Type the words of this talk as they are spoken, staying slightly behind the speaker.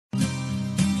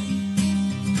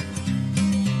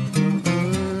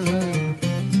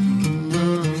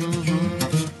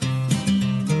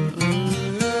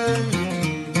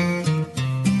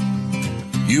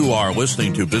are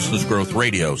listening to Business Growth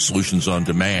Radio, Solutions on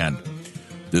Demand.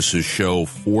 This is show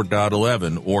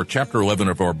 4.11, or chapter 11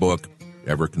 of our book,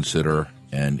 Ever Consider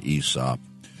an ESOP.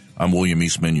 I'm William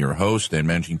Eastman, your host and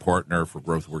managing partner for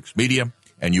GrowthWorks Media,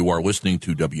 and you are listening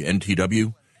to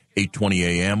WNTW, 820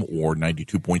 AM or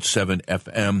 92.7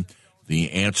 FM,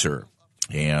 The Answer.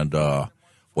 And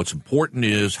what's important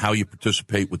is how you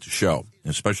participate with the show,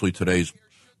 especially today's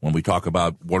when we talk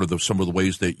about what are some of the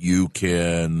ways that you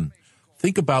can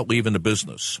think about leaving the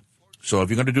business. So if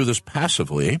you're going to do this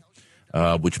passively,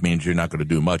 which means you're not going to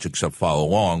do much except follow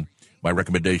along, my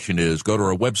recommendation is go to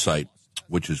our website,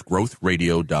 which is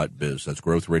growthradio.biz. That's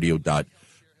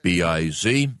growthradio.biz.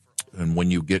 And when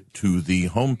you get to the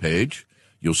homepage,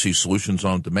 you'll see Solutions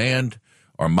on Demand.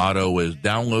 Our motto is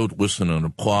download, listen, and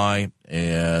apply.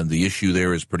 And the issue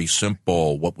there is pretty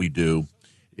simple. What we do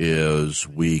is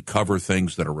we cover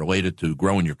things that are related to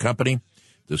growing your company.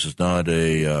 This is not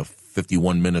a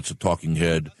 51 minutes of talking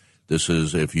head. This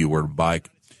is if you were to buy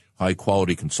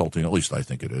high-quality consulting, at least I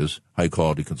think it is,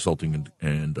 high-quality consulting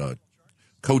and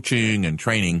coaching and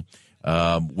training,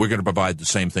 we're going to provide the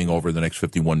same thing over the next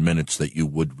 51 minutes that you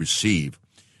would receive.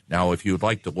 Now, if you would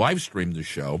like to live stream the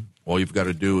show, all you've got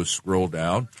to do is scroll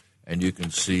down, and you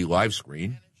can see live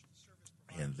screen,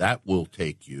 and that will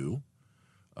take you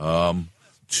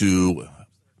to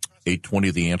 820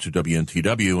 The Answer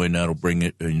WNTW, and that'll bring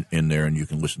it in there, and you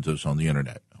can listen to this on the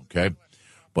Internet, okay?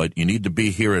 But you need to be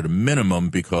here at a minimum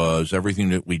because everything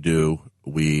that we do,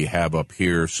 we have up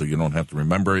here so you don't have to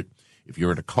remember it. If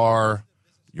you're in a car,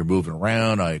 you're moving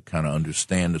around, I kind of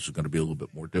understand this is going to be a little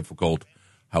bit more difficult.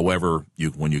 However,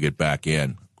 when you get back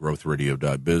in,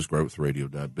 growthradio.biz,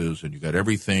 growthradio.biz, and you got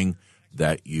everything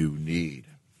that you need,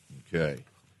 okay?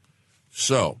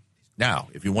 So now,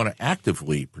 if you want to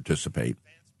actively participate,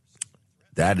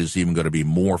 that is even going to be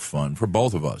more fun for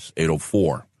both of us.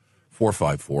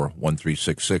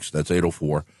 804-454-1366. That's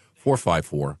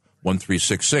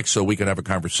 804-454-1366. So we can have a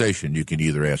conversation. You can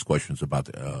either ask questions about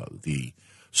the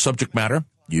subject matter.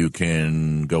 You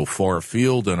can go far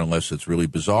afield, and unless it's really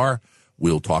bizarre,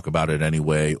 we'll talk about it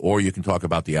anyway. Or you can talk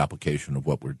about the application of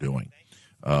what we're doing.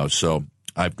 So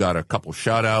I've got a couple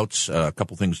shout-outs, a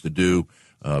couple things to do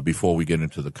before we get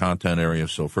into the content area.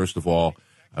 So first of all,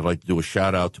 I'd like to do a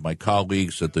shout-out to my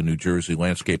colleagues at the New Jersey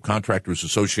Landscape Contractors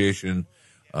Association.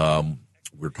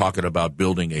 We're talking about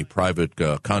building a private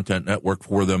content network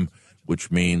for them, which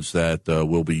means that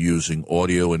we'll be using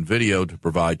audio and video to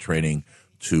provide training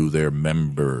to their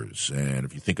members. And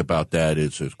if you think about that,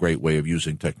 it's a great way of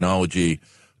using technology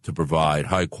to provide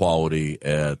high quality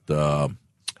at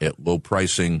low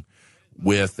pricing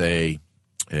with a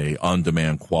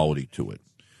on-demand quality to it.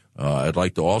 I'd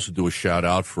like to also do a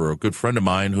shout-out for a good friend of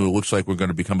mine who looks like we're going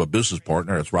to become a business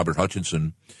partner. That's Robert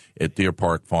Hutchinson at Deer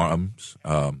Park Farms.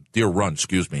 Deer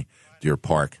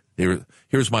Park.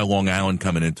 Here's my Long Island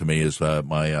coming into me as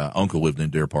my uncle lived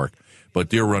in Deer Park. But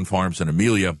Deer Run Farms in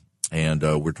Amelia, and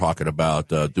we're talking about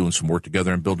doing some work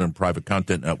together and building a private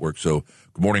content network. So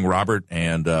good morning, Robert.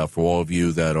 And for all of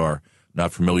you that are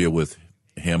not familiar with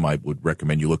him, I would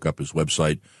recommend you look up his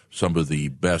website, some of the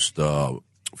best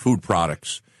food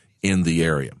products in the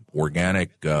area,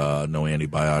 organic, no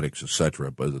antibiotics,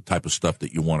 etc., but the type of stuff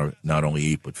that you want to not only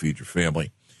eat but feed your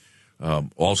family.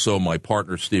 Also, my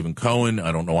partner, Stephen Cohen.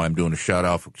 I don't know why I'm doing a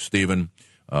shout-out for Stephen.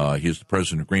 He's the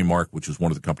president of Greenmark, which is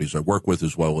one of the companies I work with,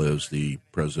 as well as the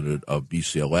president of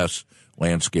BCLS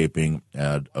Landscaping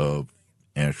of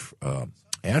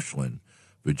Ashland,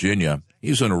 Virginia.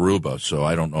 He's in Aruba, so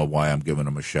I don't know why I'm giving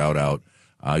him a shout-out.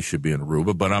 I should be in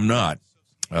Aruba, but I'm not.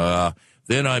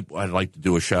 Then I'd like to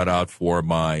do a shout-out for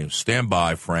my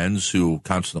standby friends who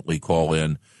constantly call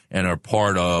in and are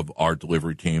part of our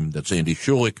delivery team. That's Andy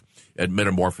Schulich at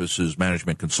Metamorphosis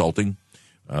Management Consulting.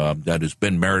 That is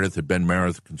Ben Meredith at Ben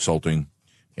Meredith Consulting,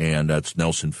 and that's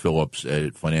Nelson Phillips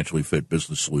at Financially Fit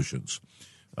Business Solutions.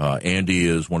 Andy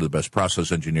is one of the best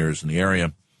process engineers in the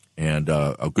area and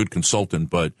a good consultant,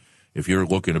 but if you're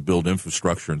looking to build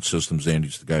infrastructure and systems,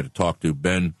 Andy's the guy to talk to.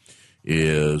 Ben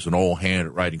is an old hand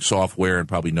at writing software, and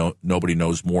probably nobody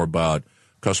knows more about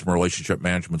customer relationship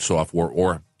management software,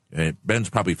 or Ben's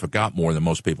probably forgot more than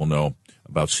most people know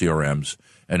about CRMs.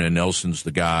 And then Nelson's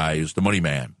the guy, is the money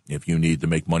man. If you need to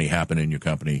make money happen in your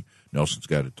company, Nelson's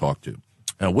got to talk to.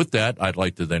 Now, with that, I'd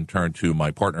like to then turn to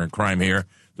my partner in crime here,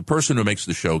 the person who makes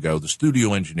the show go, the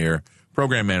studio engineer,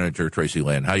 program manager, Tracy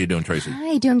Lynn. How you doing, Tracy?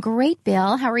 Hi, doing great,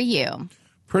 Bill. How are you?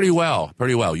 Pretty well,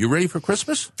 pretty well. You ready for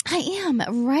Christmas? I am.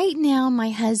 Right now,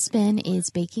 my husband is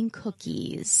baking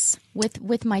cookies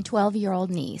with my 12-year-old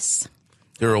niece.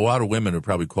 There are a lot of women who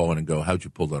probably call in and go, how'd you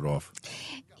pull that off?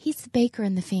 He's the baker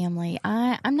in the family.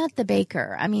 I'm not the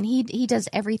baker. I mean, he does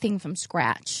everything from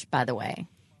scratch, by the way.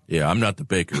 Yeah, I'm not the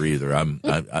baker either. I'm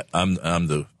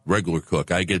the regular cook.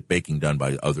 I get baking done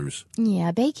by others.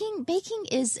 Yeah, baking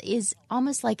is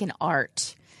almost like an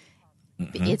art.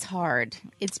 Mm-hmm. It's hard.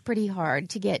 It's pretty hard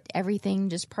to get everything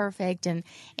just perfect,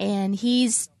 and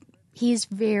he's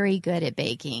very good at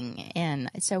baking, and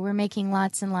so we're making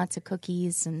lots and lots of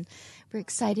cookies, and we're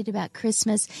excited about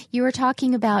Christmas. You were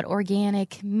talking about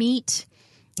organic meat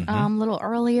a little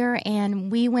earlier, and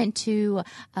we went to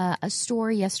a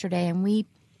store yesterday, and we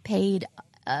paid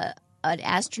an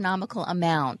astronomical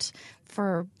amount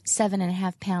for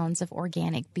 7.5 pounds of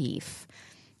organic beef.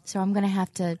 So I'm going to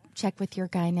have to check with your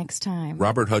guy next time.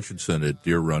 Robert Hutchinson at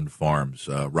Deer Run Farms.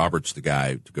 Robert's the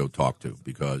guy to go talk to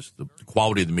because the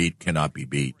quality of the meat cannot be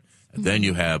beat. And then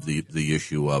you have the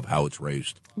issue of how it's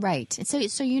raised. Right.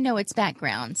 So you know its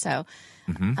background. So,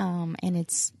 and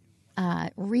it's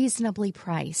reasonably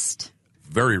priced.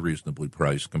 Very reasonably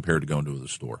priced compared to going to the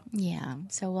store. Yeah.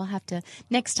 So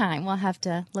next time we'll have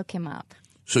to look him up.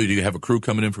 So do you have a crew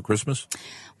coming in for Christmas?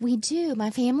 We do. My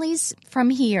family's from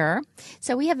here.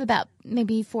 So we have about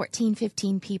maybe 14,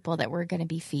 15 people that we're going to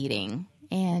be feeding.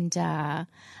 And I'm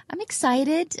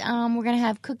excited. We're going to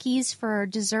have cookies for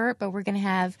dessert, but we're going to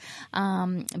have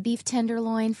beef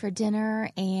tenderloin for dinner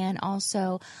and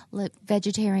also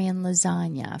vegetarian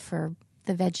lasagna for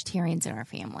the vegetarians in our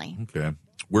family. Okay.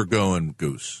 We're going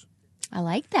goose. I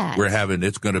like that.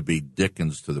 It's going to be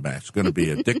Dickens to the max. It's going to be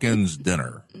a Dickens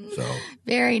dinner. So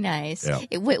very nice.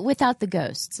 Yeah. Without the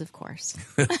ghosts, of course.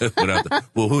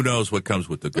 Well, who knows what comes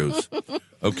with the goose?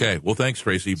 Okay. Well, thanks,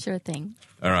 Tracy. Sure thing.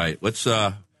 All right.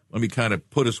 Let me kind of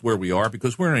put us where we are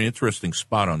because we're in an interesting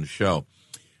spot on the show.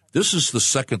 This is the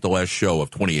second to last show of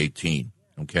 2018.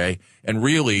 Okay. And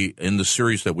really, in the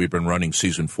series that we've been running,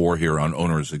 season 4 here on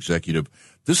Owner as Executive,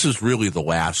 this is really the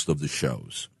last of the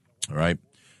shows. All right.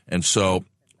 And so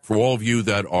for all of you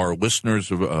that are listeners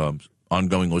of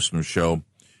ongoing listeners show,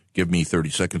 give me 30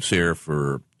 seconds here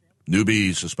for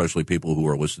newbies, especially people who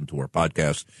are listening to our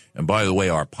podcast. And by the way,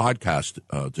 our podcast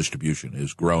distribution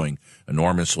is growing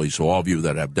enormously. So all of you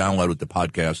that have downloaded the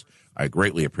podcast, I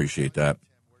greatly appreciate that.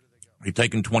 We've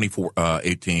taken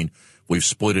 2018, we've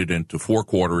split it into 4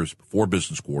 quarters, 4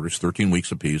 business quarters, 13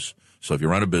 weeks apiece. So if you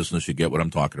run a business, you get what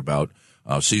I'm talking about.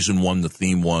 Season 1, the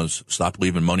theme was stop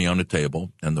leaving money on the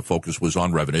table, and the focus was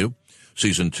on revenue.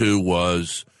 Season 2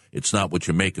 was it's not what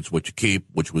you make, it's what you keep,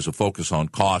 which was a focus on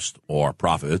cost or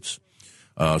profits.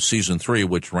 Season 3,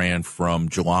 which ran from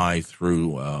July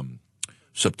through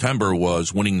September,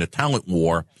 was winning the talent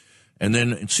war. And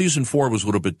then season 4 was a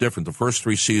little bit different. The first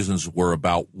 3 seasons were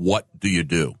about what do you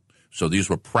do? So these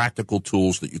were practical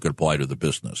tools that you could apply to the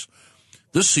business.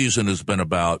 This season has been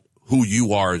about who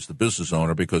you are as the business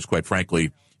owner because, quite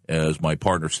frankly, as my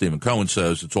partner Stephen Cohen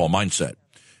says, it's all mindset.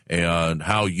 And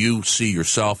how you see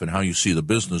yourself and how you see the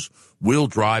business will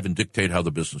drive and dictate how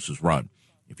the business is run.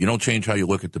 If you don't change how you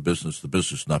look at the business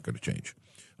is not going to change.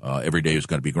 Every day is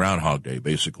going to be Groundhog Day,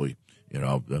 basically,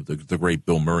 the great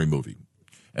Bill Murray movie.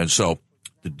 And so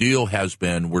the deal has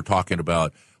been we're talking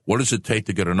about what does it take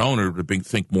to get an owner to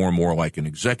think more and more like an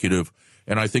executive.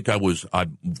 And I think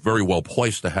I'm very well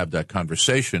placed to have that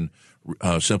conversation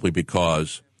simply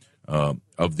because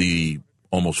of the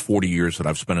almost 40 years that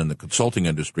I've spent in the consulting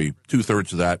industry.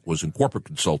 2/3 of that was in corporate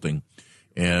consulting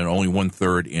and only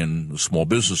 1/3 in the small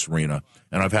business arena.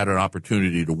 And I've had an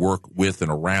opportunity to work with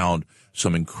and around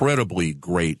some incredibly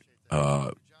great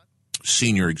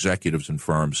senior executives in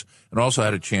firms, and also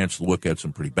had a chance to look at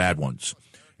some pretty bad ones.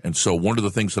 And so one of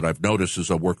the things that I've noticed as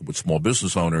I'm working with small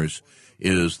business owners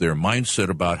is their mindset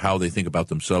about how they think about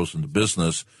themselves in the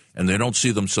business, and they don't see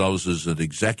themselves as an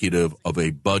executive of a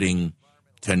budding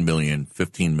 10 million,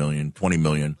 15 million, 20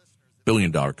 million,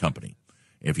 billion-dollar company.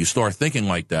 If you start thinking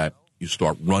like that, you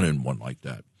start running one like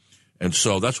that. And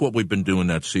so that's what we've been doing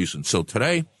that season. So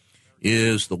today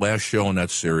is the last show in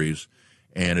that series,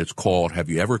 and it's called Have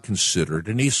You Ever Considered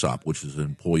an ESOP, which is an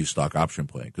employee stock option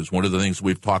plan. Because one of the things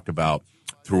we've talked about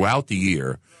throughout the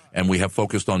year, and we have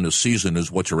focused on this season,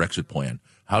 is what's your exit plan?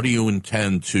 How do you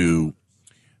intend to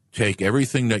take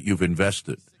everything that you've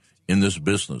invested in this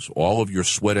business, all of your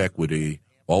sweat equity,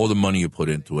 all of the money you put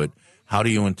into it, how do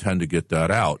you intend to get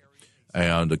that out?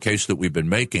 And the case that we've been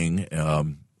making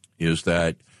is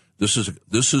that this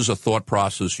is a thought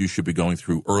process you should be going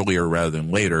through earlier rather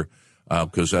than later,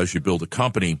 because as you build a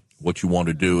company, what you want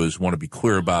to do is want to be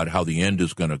clear about how the end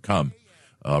is going to come,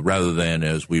 rather than,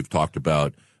 as we've talked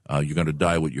about, you're going to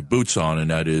die with your boots on,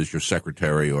 and that is your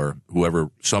secretary or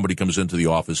whoever. Somebody comes into the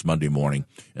office Monday morning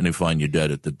and they find you dead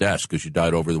at the desk because you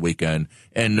died over the weekend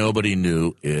and nobody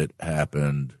knew it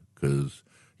happened because,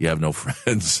 you have no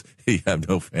friends, you have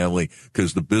no family,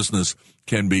 because the business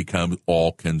can become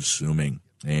all-consuming.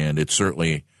 And it's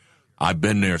certainly, I've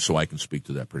been there, so I can speak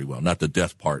to that pretty well. Not the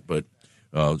death part, but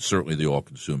certainly the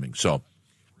all-consuming. So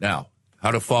now, how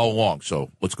to follow along.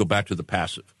 So let's go back to the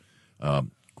passive.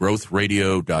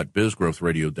 Growthradio.biz,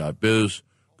 growthradio.biz.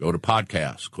 Go to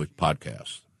podcasts, click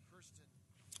podcasts.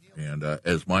 And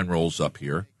as mine rolls up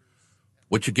here,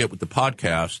 what you get with the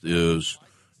podcast is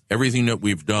everything that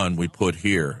we've done, we put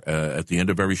here. At the end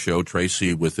of every show,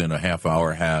 Tracy, within a half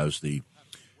hour, has the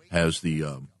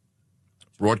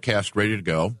broadcast ready to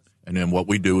go. And then what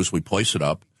we do is we place it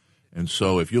up. And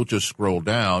so if you'll just scroll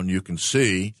down, you can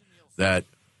see that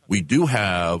we do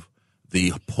have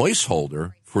the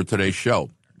placeholder for today's show,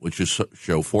 which is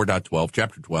show 4.12,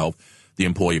 chapter 12, the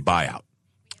employee buyout.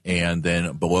 And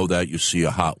then below that, you see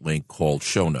a hot link called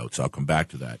show notes. I'll come back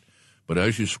to that. But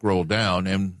as you scroll down,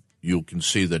 and you can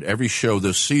see that every show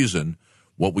this season,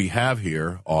 what we have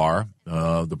here are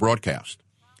the broadcast.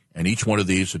 And each one of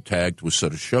these are tagged with a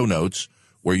set of show notes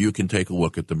where you can take a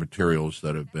look at the materials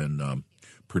that have been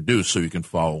produced so you can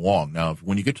follow along. Now,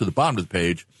 when you get to the bottom of the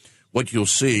page, what you'll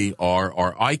see are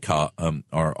our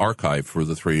archive for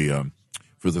the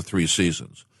three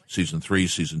seasons. Season 3,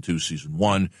 Season 2, Season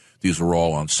 1. These are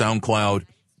all on SoundCloud.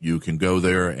 You can go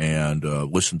there and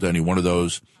listen to any one of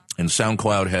those. And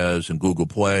SoundCloud has in Google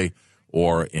Play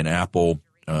or in Apple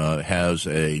has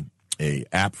a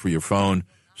app for your phone,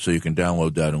 so you can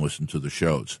download that and listen to the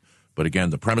shows. But again,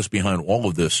 the premise behind all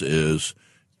of this is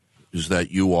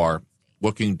that you are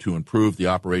looking to improve the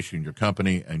operation of your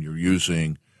company, and you're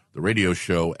using the radio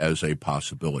show as a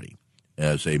possibility,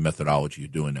 as a methodology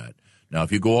of doing that. Now,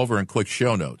 if you go over and click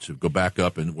show notes, if you go back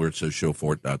up and where it says show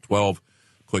 4.12,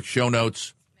 click show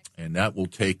notes, and that will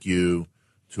take you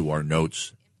to our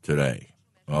notes today.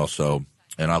 Also,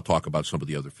 and I'll talk about some of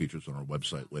the other features on our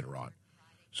website later on.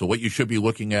 So what you should be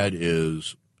looking at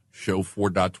is show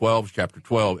 4.12, chapter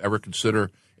 12, ever consider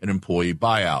an employee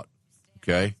buyout,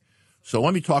 okay? So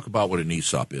let me talk about what an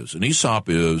ESOP is. An ESOP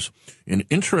is an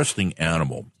interesting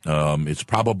animal. It's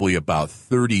probably about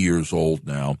 30 years old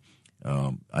now.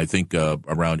 I think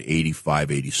around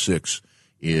 85, 86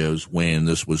 is when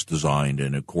this was designed.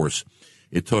 And, of course,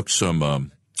 it took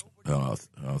some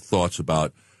thoughts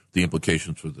about the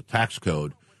implications for the tax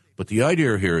code. But the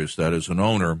idea here is that as an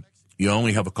owner, you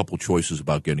only have a couple choices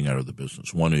about getting out of the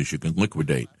business. One is you can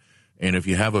liquidate. And if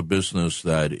you have a business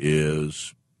that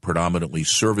is predominantly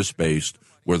service-based,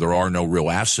 where there are no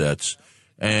real assets,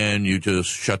 and you just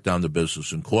shut down the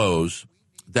business and close,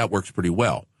 that works pretty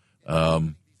well.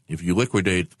 If you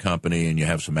liquidate the company and you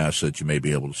have some assets, you may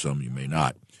be able to sell them, you may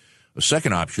not. A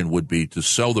second option would be to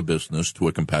sell the business to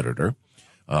a competitor,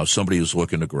 somebody who's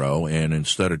looking to grow, and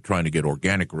instead of trying to get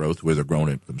organic growth where they're growing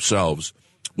it themselves,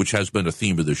 which has been a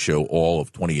theme of the show all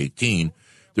of 2018,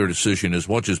 their decision is,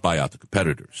 well, just buy out the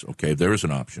competitors. Okay, there is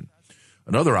an option.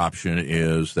 Another option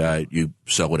is that you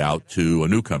sell it out to a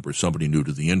newcomer, somebody new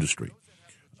to the industry.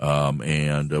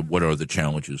 And what are the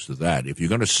challenges to that? If you're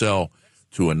going to sell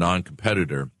to a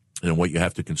non-competitor, then what you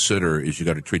have to consider is you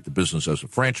got to treat the business as a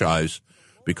franchise,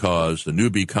 because the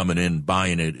newbie coming in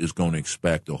buying it is going to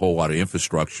expect a whole lot of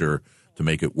infrastructure to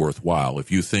make it worthwhile.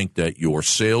 If you think that your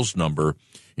sales number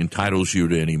entitles you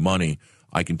to any money,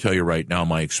 I can tell you right now,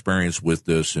 my experience with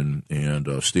this, and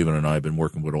Stephen and I have been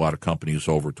working with a lot of companies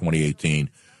over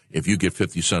 2018. If you get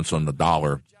 50 cents on the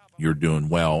dollar, you're doing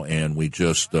well. And we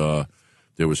just, there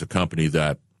was a company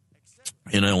that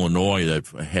in Illinois that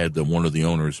had one of the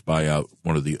owners buy out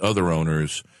one of the other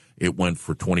owners. It went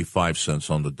for 25 cents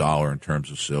on the dollar in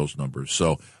terms of sales numbers.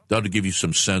 So that'll give you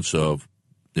some sense of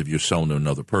if you're selling to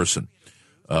another person.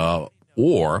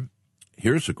 Or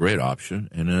here's a great option,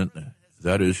 and then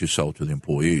that is you sell it to the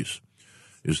employees,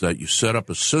 is that you set up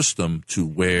a system to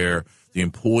where the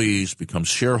employees become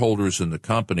shareholders in the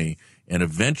company, and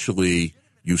eventually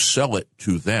you sell it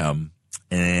to them,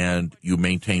 and you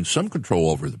maintain some control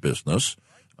over the business.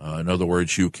 In other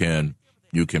words, you can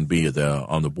be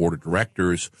on the board of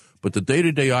directors, but the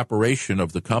day-to-day operation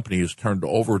of the company is turned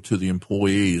over to the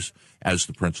employees as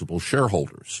the principal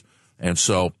shareholders. And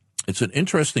so it's an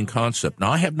interesting concept.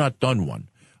 Now, I have not done one.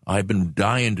 I've been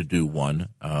dying to do one.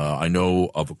 I know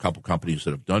of a couple companies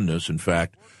that have done this. In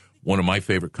fact, one of my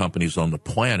favorite companies on the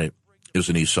planet is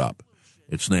an ESOP.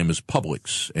 Its name is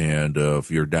Publix. And if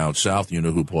you're down south, you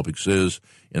know who Publix is.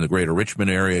 In the greater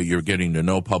Richmond area, you're getting to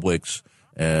know Publix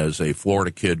as a Florida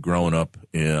kid growing up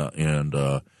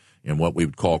in what we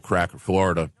would call Cracker,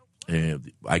 Florida.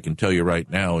 And I can tell you right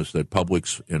now is that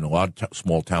Publix in a lot of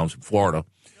small towns in Florida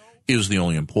is the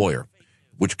only employer,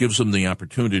 which gives them the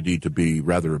opportunity to be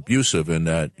rather abusive in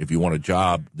that if you want a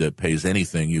job that pays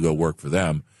anything, you go work for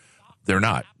them. They're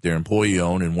not. They're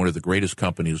employee-owned and one of the greatest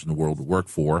companies in the world to work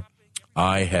for.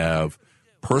 I have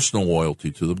personal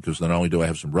loyalty to them because not only do I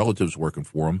have some relatives working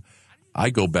for them, I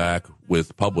go back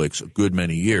with Publix a good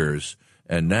many years.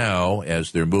 And now,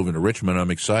 as they're moving to Richmond,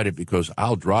 I'm excited because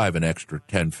I'll drive an extra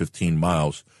 10, 15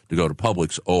 miles to go to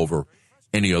Publix over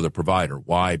any other provider.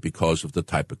 Why? Because of the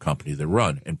type of company they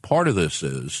run. And part of this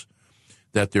is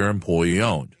that they're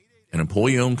employee-owned. And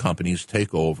employee-owned companies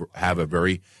have a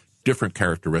very different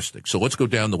characteristic. So let's go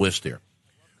down the list here.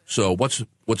 So what's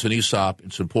an ESOP?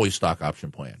 It's an employee stock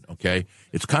option plan, okay?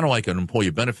 It's kind of like an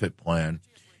employee benefit plan,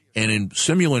 and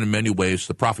similar in many ways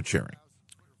to profit sharing.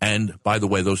 And by the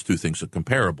way, those two things are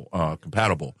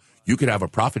compatible. You could have a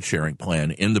profit sharing plan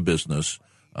in the business,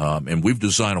 and we've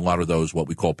designed a lot of those, what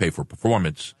we call pay for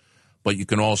performance, but you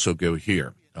can also go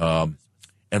here. And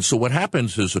so what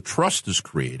happens is a trust is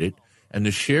created, and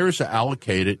the shares are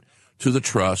allocated to the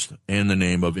trust in the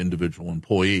name of individual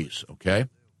employees, okay?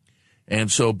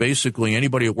 And so basically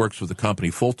anybody that works for the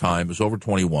company full-time is over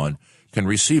 21 can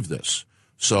receive this.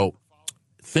 So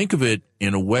think of it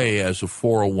in a way as a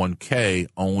 401k,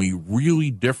 only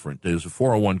really different. As a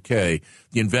 401k,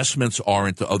 the investments are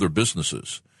into other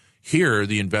businesses. Here,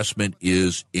 the investment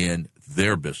is in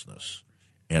their business.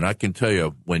 And I can tell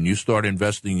you, when you start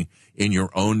investing in your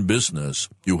own business,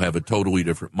 you have a totally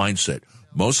different mindset.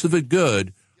 Most of it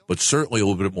good, but certainly a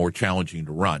little bit more challenging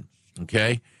to run,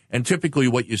 okay? And typically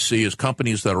what you see is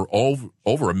companies that are over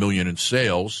 $1 million in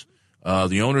sales.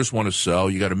 The owners want to sell.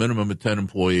 You got a minimum of 10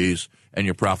 employees, and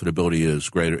your profitability is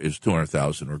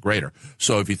 $200,000 or greater.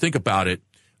 So if you think about it,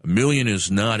 $1 million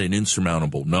is not an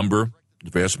insurmountable number. The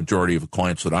vast majority of the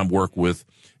clients that I'm work with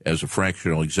as a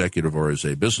fractional executive or as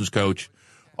a business coach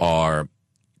are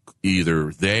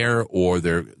either there or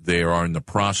they are in the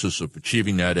process of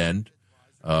achieving that end.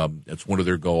 That's one of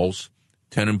their goals.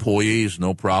 10 employees,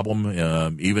 no problem.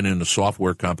 Even in a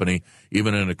software company,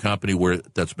 even in a company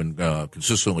that's been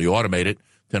consistently automated,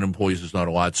 10 employees is not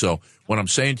a lot. So what I'm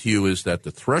saying to you is that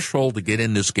the threshold to get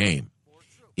in this game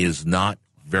is not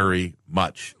very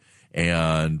much,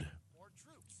 and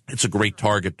it's a great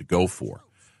target to go for.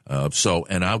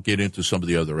 And I'll get into some of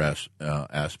the other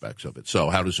aspects of it. So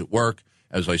how does it work?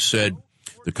 As I said,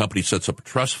 the company sets up a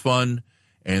trust fund,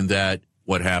 and that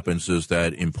what happens is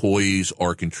that employees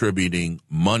are contributing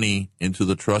money into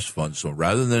the trust fund. So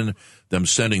rather than them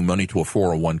sending money to a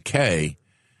 401k,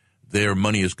 their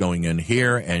money is going in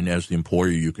here, and as the employer,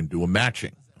 you can do a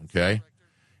matching, okay?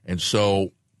 And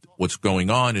so what's going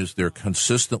on is they're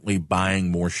consistently buying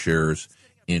more shares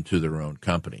into their own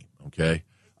company, okay?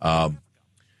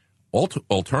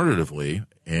 Alternatively,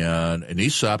 an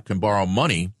ESOP can borrow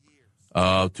money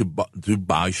to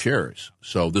buy shares.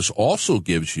 So this also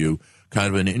gives you kind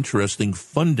of an interesting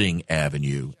funding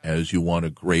avenue as you want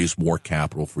to raise more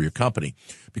capital for your company.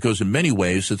 Because in many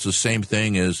ways, it's the same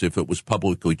thing as if it was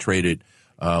publicly traded,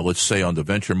 let's say on the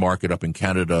venture market up in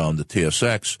Canada on the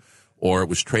TSX, or it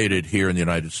was traded here in the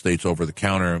United States over the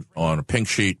counter on a pink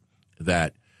sheet,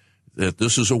 that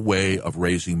this is a way of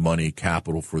raising money,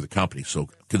 capital for the company. So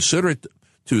consider it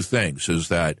two things, is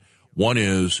that one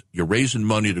is you're raising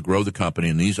money to grow the company,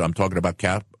 and these I'm talking about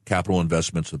capital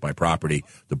investments to buy property,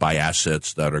 to buy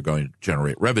assets that are going to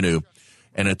generate revenue,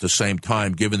 and at the same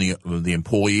time giving the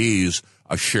employees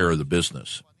a share of the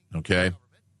business, okay?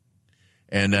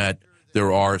 And that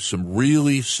there are some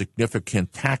really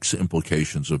significant tax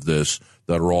implications of this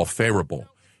that are all favorable,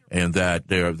 and that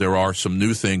there are some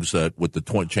new things that with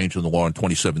the change in the law in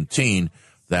 2017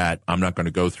 that I'm not going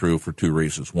to go through for two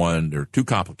reasons. One, they're too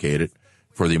complicated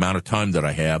for the amount of time that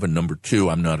I have, and number two,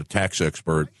 I'm not a tax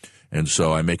expert, and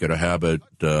so I make it a habit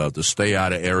to stay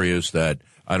out of areas that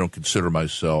I don't consider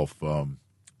myself the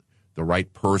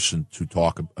right person to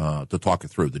talk it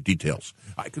through, the details.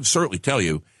 I can certainly tell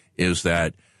you is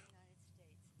that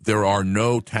there are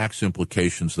no tax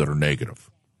implications that are negative,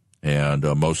 and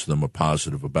most of them are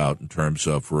positive about in terms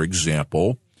of, for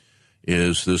example,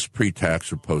 is this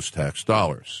pre-tax or post-tax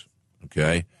dollars,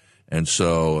 okay? And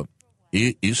so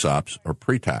ESOPs are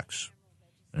pre-tax.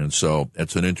 And so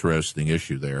it's an interesting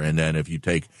issue there. And then if you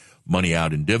take money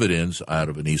out in dividends out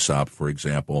of an ESOP, for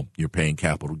example, you're paying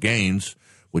capital gains,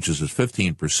 which is at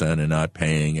 15% and not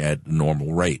paying at the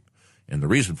normal rate. And the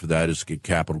reason for that is that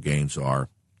capital gains are,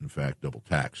 in fact, double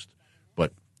taxed.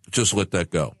 But just let that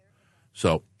go.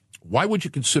 So why would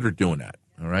you consider doing that?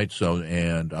 All right. So,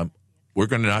 and we're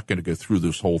not going to go through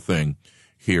this whole thing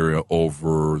here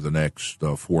over the next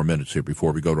 4 minutes here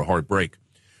before we go to hard break.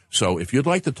 So if you'd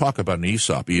like to talk about an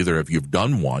ESOP, either if you've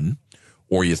done one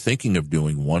or you're thinking of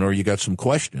doing one or you got some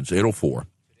questions,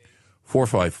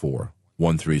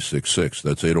 804-454-1366.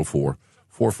 That's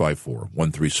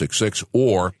 804-454-1366.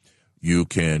 Or You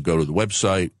can go to the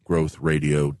website,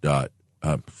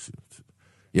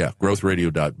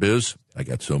 growthradio.biz. I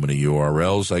got so many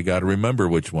URLs, I got to remember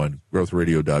which one,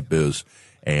 growthradio.biz.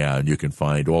 And you can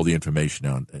find all the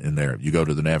information in there. You go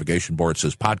to the navigation bar, it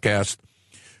says podcast.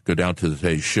 Go down to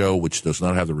today's show, which does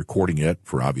not have the recording yet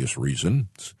for obvious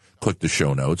reasons. Click the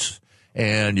show notes,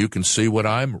 and you can see what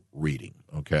I'm reading.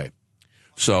 Okay.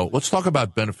 So let's talk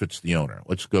about benefits to the owner.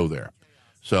 Let's go there.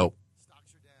 So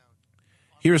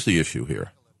here's the issue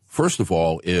here. First of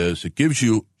all is it gives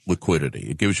you liquidity.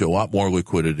 It gives you a lot more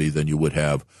liquidity than you would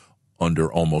have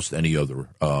under almost any other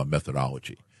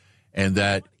methodology. And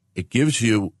that it gives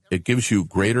you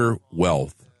greater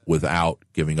wealth without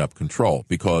giving up control,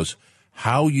 because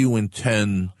how you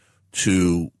intend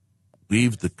to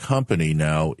leave the company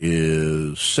now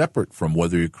is separate from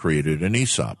whether you created an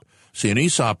ESOP. See, an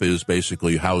ESOP is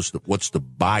basically what's the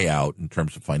buyout in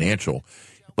terms of financial,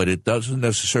 but it doesn't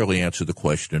necessarily answer the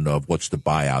question of what's the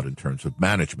buyout in terms of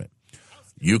management.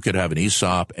 You could have an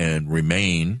ESOP and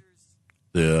remain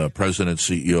the president,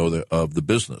 CEO of the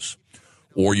business.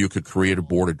 Or you could create a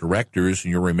board of directors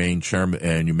and you remain chairman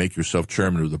and you make yourself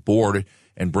chairman of the board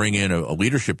and bring in a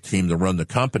leadership team to run the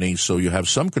company so you have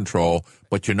some control,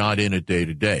 but you're not in it day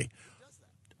to day.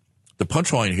 The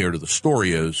punchline here to the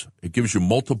story is it gives you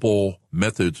multiple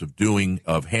methods of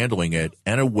handling it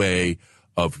and a way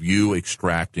of you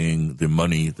extracting the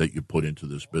money that you put into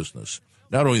this business.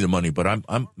 Not only the money, but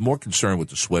I'm more concerned with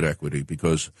the sweat equity,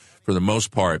 because for the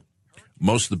most part,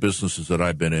 most of the businesses that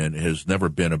I've been in has never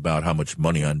been about how much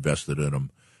money I invested in them,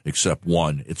 except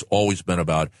one. It's always been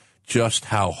about just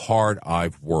how hard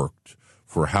I've worked,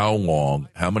 for how long,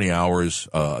 how many hours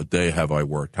a day have I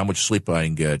worked, how much sleep I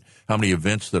can get, how many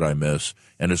events did I miss,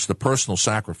 and it's the personal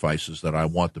sacrifices that I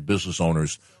want the business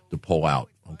owners to pull out,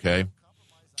 okay?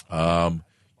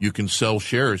 You can sell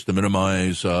shares to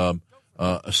minimize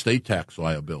estate tax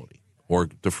liability or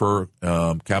defer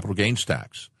capital gains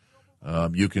tax.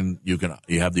 You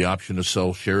have the option to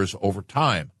sell shares over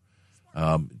time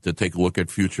to take a look at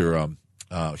future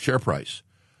share price,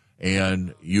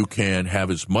 and you can have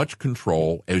as much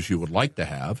control as you would like to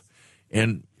have.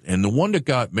 And the one that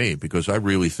got me, because I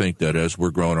really think that as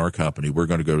we're growing our company, we're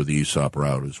going to go to the ESOP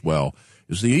route as well,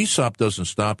 is the ESOP doesn't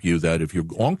stop you. That if your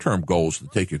long-term goal is to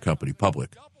take your company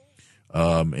public,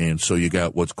 and so you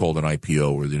got what's called an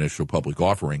IPO or the initial public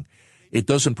offering, it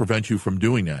doesn't prevent you from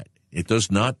doing that. It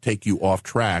does not take you off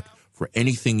track for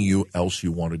anything else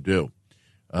you want to do.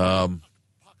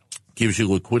 Gives you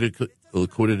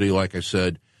liquidity, like I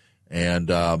said, and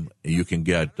you can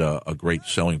get a great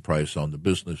selling price on the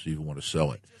business if you want to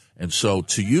sell it. And so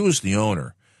to you as the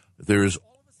owner, there's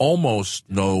almost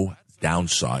no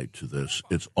downside to this.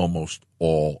 It's almost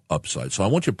all upside. So I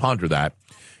want you to ponder that.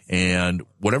 And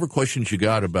whatever questions you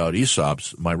got about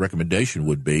ESOPs, my recommendation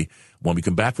would be when we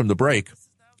come back from the break,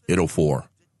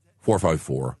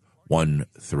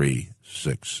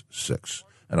 804-454-1366.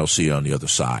 And I'll see you on the other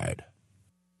side.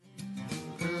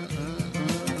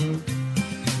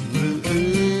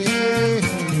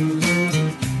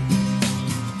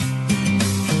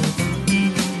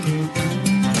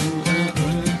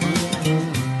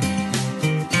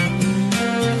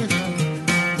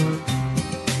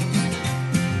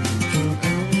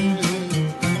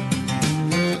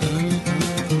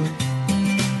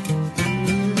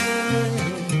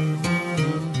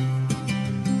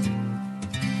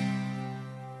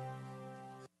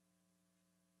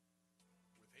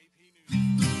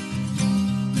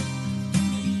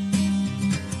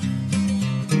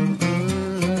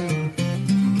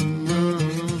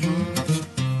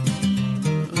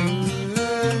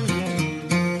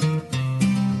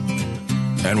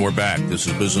 And we're back. This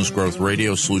is Business Growth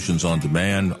Radio, Solutions on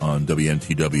Demand on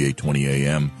WNTW 820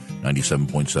 AM,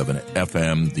 97.7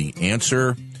 FM. The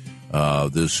Answer.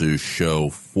 This is show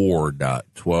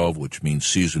 4.12, which means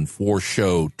season 4,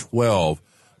 show 12.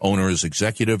 Owner is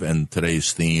executive, and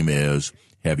today's theme is,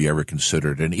 have you ever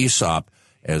considered an ESOP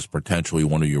as potentially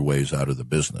one of your ways out of the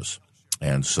business?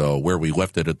 And so where we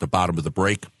left it at the bottom of the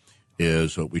break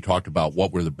is we talked about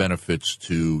what were the benefits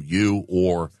to you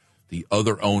or the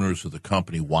other owners of the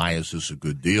company. Why is this a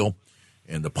good deal?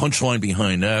 And the punchline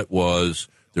behind that was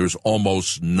there's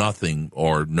almost nothing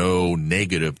or no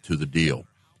negative to the deal.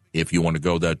 If you want to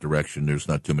go that direction, there's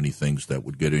not too many things that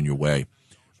would get in your way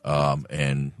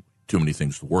and too many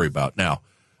things to worry about. Now,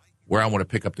 where I want to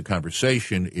pick up the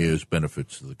conversation is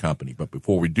benefits to the company. But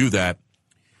before we do that,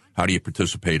 how do you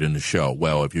participate in the show?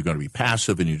 Well, if you're going to be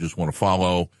passive and you just want to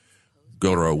follow,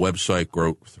 go to our website,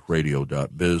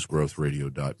 growthradio.biz,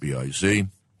 growthradio.biz.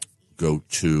 Go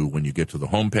to, when you get to the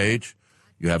homepage,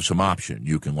 you have some option.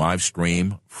 You can live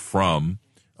stream from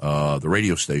the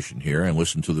radio station here and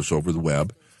listen to this over the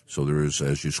web. So there is,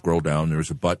 as you scroll down,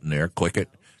 there's a button there. Click it.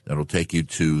 That'll take you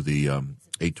to the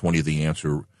 820 The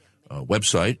Answer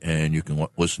website, and you can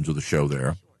listen to the show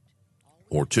there.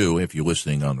 Or two, if you're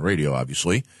listening on the radio,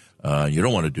 obviously. You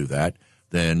don't want to do that.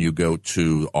 Then you go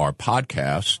to our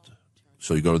podcast.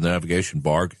 So you go to the navigation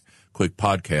bar, click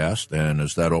podcast, and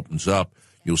as that opens up,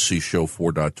 you'll see show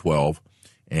 4.12.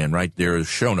 And right there is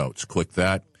show notes. Click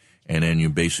that, and then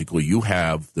you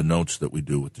have the notes that we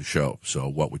do with the show. So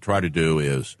what we try to do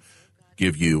is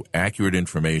give you accurate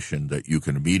information that you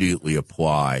can immediately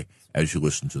apply as you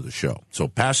listen to the show. So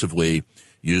passively,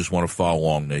 you just want to follow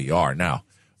along. There you are. Now,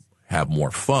 have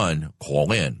more fun,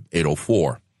 call in,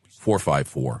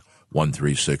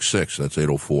 804-454-1366. That's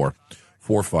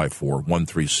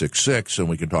 804-454-1366, and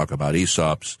we can talk about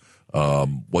ESOPs,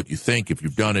 what you think, if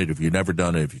you've done it, if you've never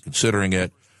done it, if you're considering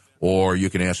it, or you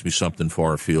can ask me something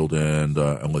far afield, and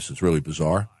unless it's really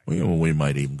bizarre, we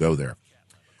might even go there.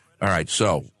 All right,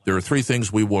 so there are three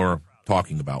things we were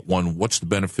talking about. One, what's the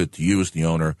benefit to you as the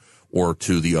owner or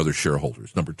to the other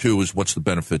shareholders? Number two is what's the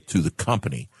benefit to the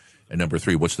company? And number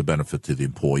three, what's the benefit to the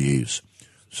employees?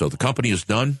 So the company is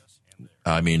done.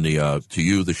 To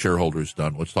you, the shareholder is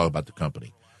done. Let's talk about the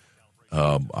company.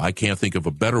 I can't think of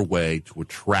a better way to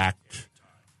attract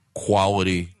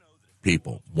quality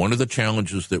people. One of the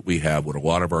challenges that we have with a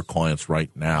lot of our clients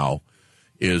right now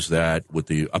is that with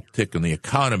the uptick in the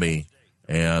economy,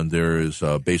 and there is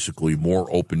basically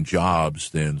more open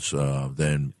jobs than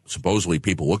supposedly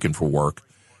people looking for work.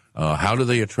 How do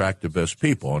they attract the best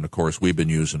people? And, of course, we've been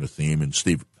using a theme, and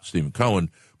Stephen Cohen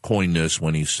coined this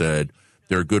when he said,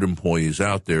 there are good employees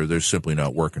out there, they're simply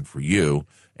not working for you.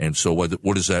 And so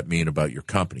what does that mean about your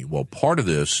company? Well, part of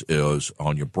this is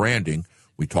on your branding.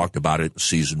 We talked about it in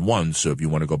Season 1, so if you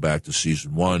want to go back to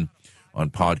Season 1 on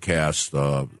podcast,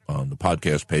 on the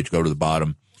podcast page, go to the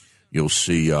bottom. You'll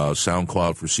see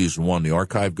SoundCloud for Season 1, the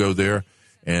archive, go there.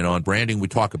 And on branding, we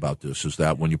talk about this, is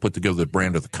that when you put together the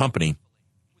brand of the company,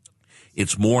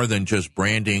 it's more than just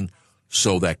branding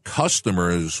so that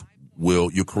customers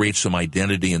you create some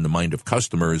identity in the mind of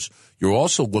customers. You're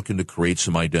also looking to create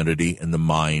some identity in the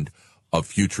mind of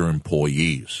future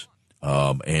employees.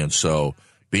 And so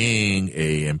being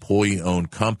a employee-owned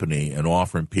company and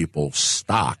offering people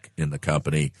stock in the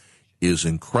company is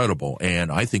incredible.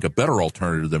 And I think a better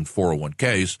alternative than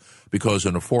 401ks, because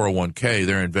in a 401k,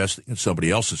 they're investing in somebody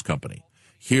else's company.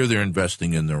 Here, they're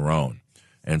investing in their own.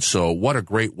 And so what a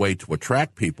great way to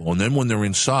attract people. And then when they're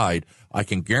inside, I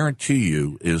can guarantee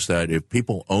you is that if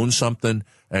people own something,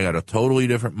 they got a totally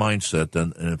different mindset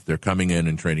than if they're coming in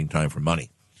and trading time for money.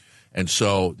 And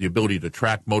so the ability to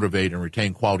attract, motivate, and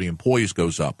retain quality employees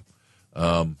goes up.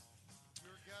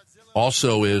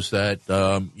 Also is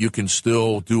that you can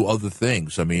still do other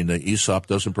things. I mean, the ESOP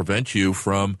doesn't prevent you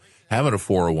from having a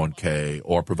 401k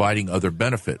or providing other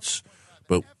benefits.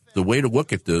 But the way to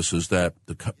look at this is that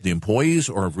the employees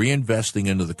are reinvesting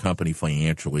into the company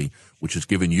financially, which is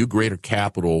giving you greater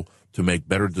capital to make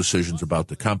better decisions about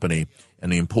the company,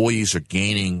 and the employees are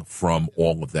gaining from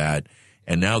all of that,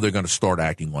 and now they're going to start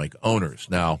acting like owners.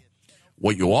 Now,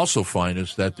 what you'll also find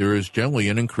is that there is generally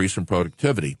an increase in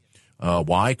productivity.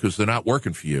 Why? Because they're not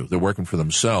working for you. They're working for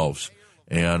themselves,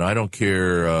 and I don't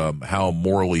care how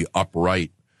morally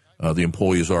upright the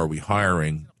employees are we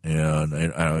hiring.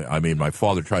 And I mean, my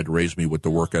father tried to raise me with the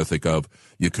work ethic of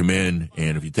you come in,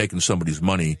 and if you're taking somebody's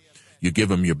money, you give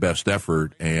them your best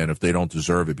effort, and if they don't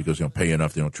deserve it because they don't pay you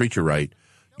enough, they don't treat you right,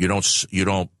 you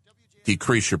don't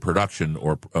decrease your production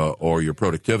or your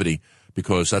productivity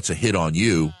because that's a hit on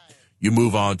you. You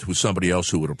move on to somebody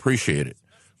else who would appreciate it.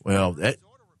 Well,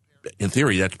 in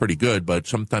theory, that's pretty good, but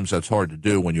sometimes that's hard to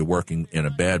do when you're working in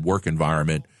a bad work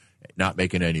environment, not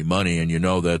making any money, and you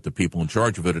know that the people in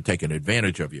charge of it are taking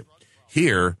advantage of you.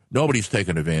 Here, nobody's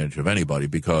taking advantage of anybody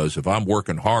because if I'm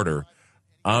working harder,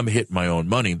 I'm hitting my own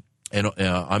money, and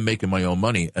I'm making my own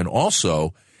money. And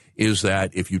also is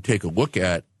that if you take a look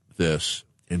at this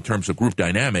in terms of group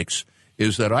dynamics,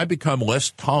 is that I become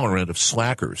less tolerant of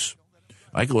slackers.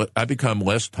 I become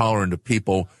less tolerant of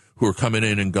people who are coming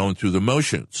in and going through the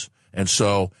motions. And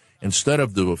so instead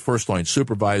of the first-line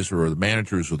supervisor or the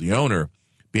managers or the owner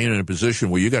being in a position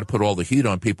where you got to put all the heat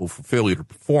on people for failure to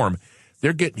perform,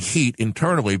 they're getting heat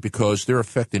internally because they're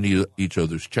affecting each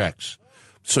other's checks.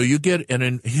 So you get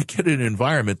an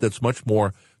environment that's much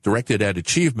more directed at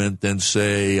achievement than,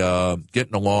 say,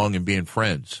 getting along and being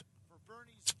friends.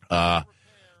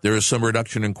 There is some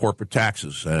reduction in corporate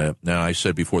taxes. Now, I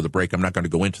said before the break, I'm not going to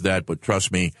go into that, but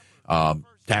trust me,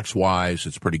 tax-wise,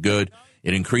 it's pretty good.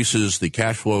 It increases the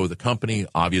cash flow of the company,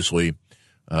 obviously.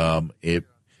 It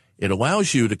it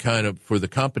allows you to kind of, for the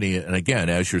company, and again,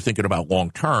 as you're thinking about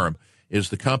long term, is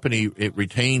the company, it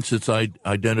retains its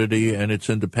identity and its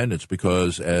independence,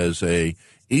 because as a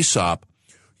ESOP,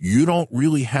 you don't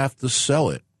really have to sell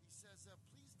it.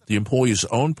 The employees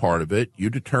own part of it. You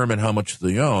determine how much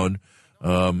they own.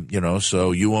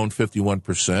 So you own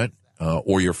 51%,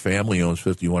 or your family owns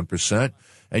 51%,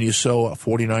 and you sell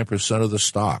 49% of the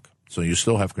stock. So you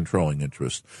still have controlling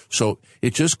interest. So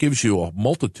it just gives you a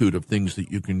multitude of things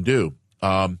that you can do.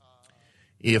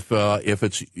 If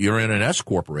you're in an S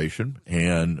corporation,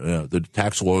 and the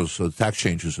tax laws, the tax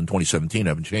changes in 2017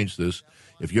 haven't changed this.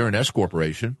 If you're an S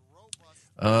corporation,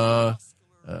 the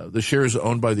shares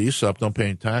owned by the ESOP don't pay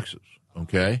any taxes.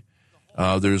 Okay,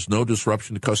 there's no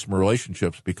disruption to customer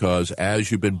relationships, because as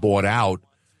you've been bought out,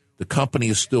 the company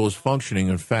is still as functioning.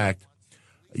 In fact,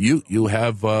 you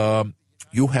have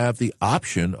the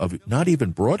option of not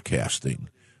even broadcasting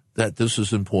that this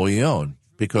is employee owned,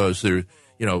 because there,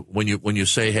 when you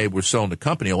say, hey, we're selling the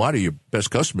company, a lot of your best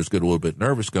customers get a little bit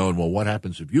nervous, going, well, what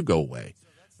happens if you go away?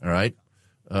 All right.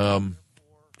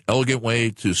 Elegant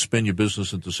way to spin your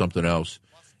business into something else.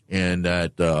 And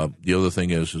that the other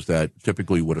thing is that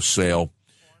typically with a sale,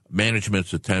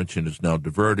 management's attention is now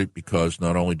diverted, because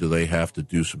not only do they have to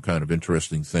do some kind of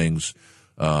interesting things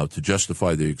to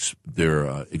justify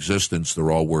their existence,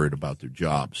 they're all worried about their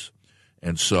jobs.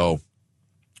 And so,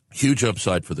 huge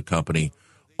upside for the company,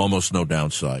 almost no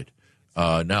downside.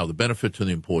 Now, the benefit to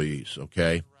the employees,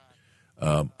 okay?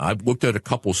 I've looked at a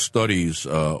couple studies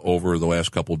over the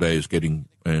last couple of days getting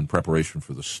in preparation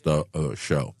for the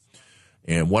show.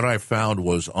 And what I found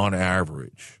was, on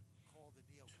average,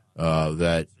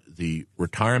 that the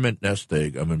retirement nest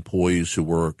egg of employees who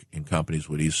work in companies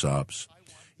with ESOPs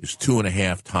is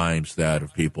 2.5 times that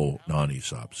of people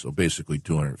non-ESOPs, so basically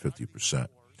 250%.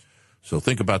 So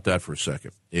think about that for a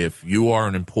second. If you are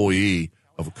an employee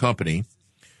of a company,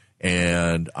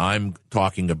 and I'm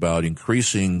talking about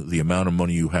increasing the amount of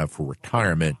money you have for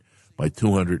retirement by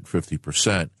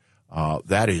 250%,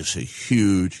 that is a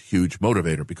huge, huge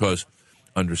motivator, because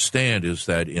understand is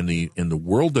that in the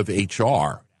world of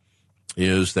HR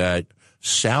is that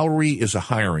salary is a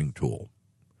hiring tool.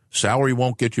 Salary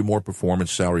won't get you more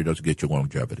performance. Salary doesn't get you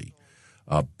longevity.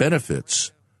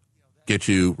 Benefits get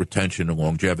you retention and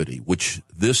longevity, which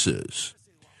this is.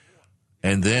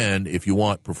 And then if you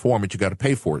want performance, you got to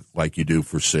pay for it, like you do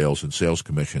for sales and sales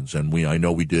commissions. And I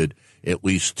know we did at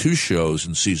least 2 shows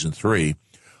in season 3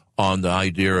 on the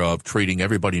idea of treating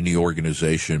everybody in the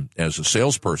organization as a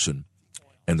salesperson.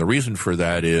 And the reason for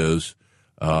that is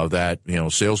that,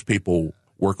 salespeople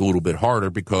work a little bit harder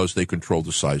because they control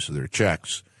the size of their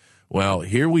checks. Well,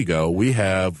 here we go. We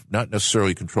have not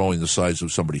necessarily controlling the size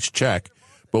of somebody's check,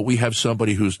 but we have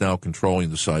somebody who's now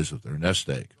controlling the size of their nest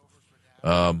egg.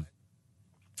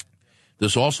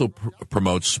 This also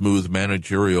promotes smooth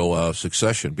managerial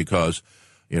succession, because,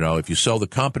 if you sell the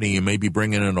company, you may be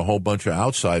bringing in a whole bunch of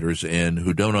outsiders in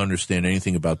who don't understand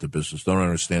anything about the business, don't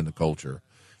understand the culture.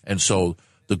 And so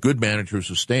the good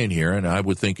managers are staying here, and I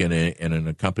would think in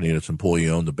a company that's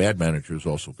employee-owned, the bad managers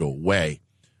also go away,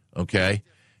 okay?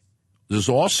 There's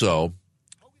also,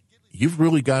 you've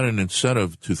really got an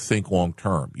incentive to think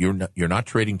long-term. You're not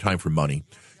trading time for money.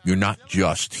 You're not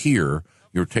just here.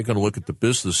 You're taking a look at the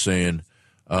business saying,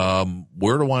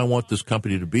 where do I want this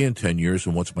company to be in 10 years,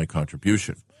 and what's my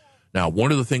contribution? Now,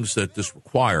 one of the things that this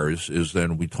requires is,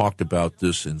 then we talked about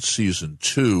this in season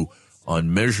 2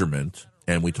 on measurement,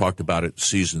 and we talked about it in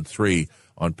season 3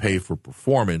 on pay for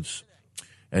performance,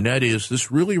 and that is,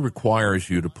 this really requires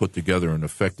you to put together an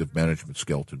effective management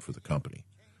skeleton for the company,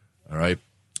 all right?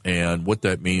 And what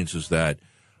that means is that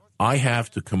I have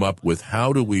to come up with,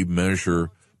 how do we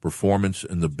measure performance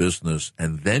in the business,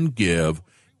 and then give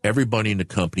everybody in the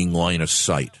company line of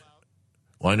sight.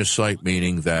 Line of sight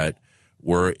meaning that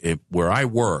where I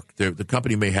work, the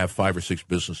company may have 5 or 6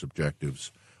 business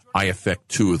objectives. I affect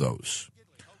 2 of those.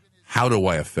 How do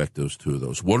I affect those 2 of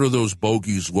those? What do those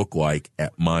bogeys look like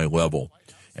at my level?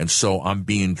 And so I'm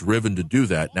being driven to do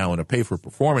that. Now, in a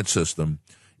pay-for-performance system,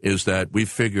 is that we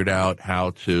figured out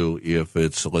how to, if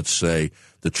it's, let's say,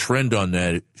 the trend on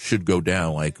that should go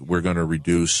down, like we're going to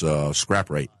reduce scrap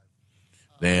rate.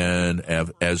 Then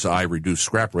as I reduce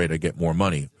scrap rate, I get more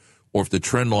money. Or if the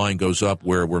trend line goes up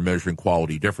where we're measuring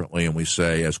quality differently, and we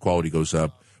say as quality goes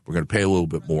up, we're going to pay a little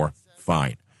bit more,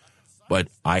 fine. But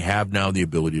I have now the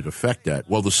ability to affect that.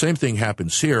 Well, the same thing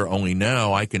happens here, only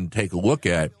now I can take a look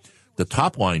at the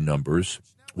top line numbers,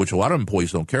 which a lot of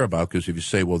employees don't care about, because if you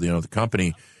say, well, the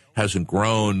company hasn't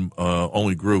grown,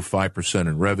 only grew 5%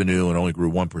 in revenue and only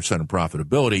grew 1% in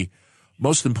profitability,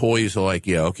 most employees are like,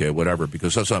 yeah, okay, whatever,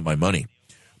 because that's not my money.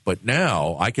 But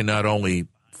now I can not only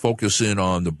focus in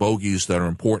on the bogeys that are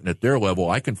important at their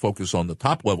level. I can focus on the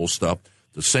top level stuff,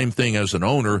 the same thing as an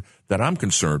owner that I'm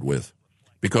concerned with,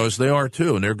 because they are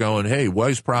too. And they're going, hey, why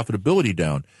is profitability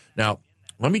down? Now,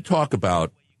 let me talk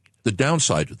about the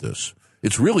downside of this.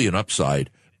 It's really an upside,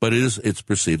 but it's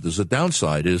perceived as a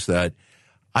downside, is that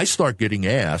I start getting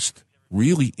asked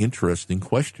really interesting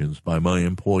questions by my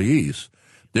employees.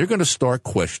 They're going to start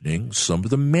questioning some of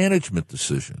the management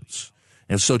decisions.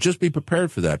 And so just be prepared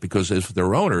for that, because if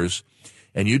they're owners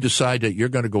and you decide that you're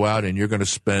going to go out and you're going to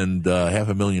spend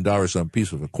 $500,000 on a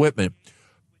piece of equipment,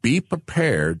 be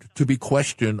prepared to be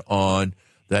questioned on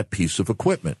that piece of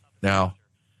equipment. Now,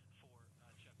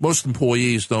 most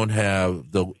employees don't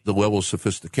have the level of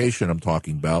sophistication I'm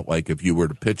talking about, like if you were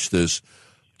to pitch this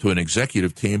to an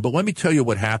executive team. But let me tell you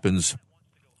what happens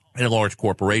in a large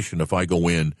corporation if I go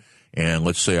in and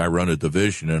let's say I run a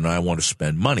division and I want to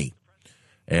spend money.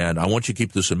 And I want you to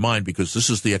keep this in mind, because this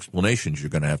is the explanations you're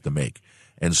going to have to make.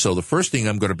 And so the first thing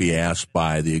I'm going to be asked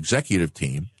by the executive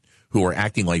team, who are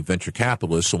acting like venture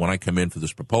capitalists, so when I come in for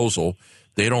this proposal,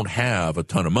 they don't have a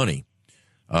ton of money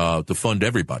to fund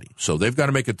everybody. So they've got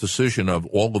to make a decision of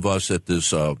all of us at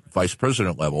this vice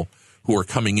president level who are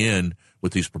coming in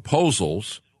with these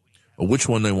proposals, which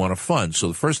one they want to fund. So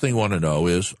the first thing you want to know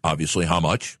is, obviously, how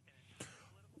much,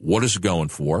 what is it going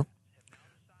for?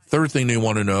 Third thing they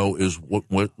want to know is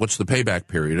what's the payback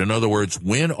period? In other words,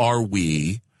 when are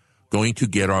we going to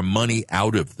get our money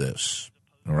out of this?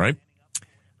 All right.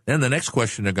 Then the next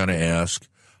question they're going to ask,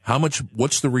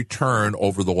 what's the return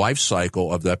over the life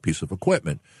cycle of that piece of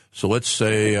equipment? So let's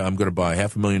say I'm going to buy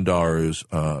 $500,000,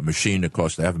 a machine that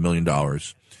costs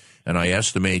 $500,000, and I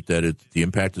estimate that the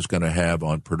impact it's going to have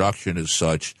on production is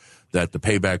such that the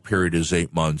payback period is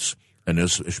 8 months, and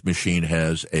this machine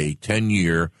has a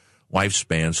 10-year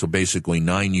lifespan. So basically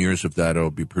 9 years of that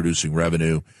it'll be producing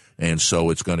revenue. And so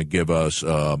it's going to give us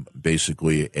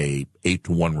basically a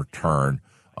 8-to-1 return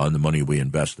on the money we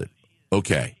invested.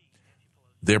 Okay.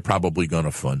 They're probably going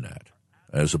to fund that.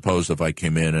 As opposed to if I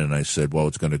came in and I said, well,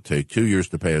 it's going to take 2 years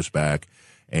to pay us back,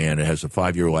 and it has a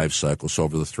 5-year life cycle. So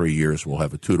over the 3 years, we'll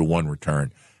have a 2-to-1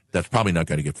 return. That's probably not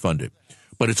going to get funded.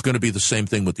 But it's going to be the same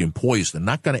thing with the employees. They're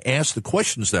not going to ask the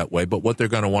questions that way, but what they're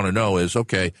going to want to know is,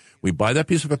 okay, we buy that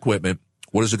piece of equipment.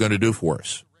 What is it going to do for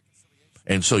us?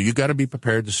 And so you got to be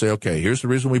prepared to say, okay, here's the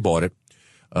reason we bought it.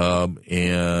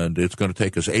 And it's going to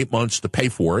take us 8 months to pay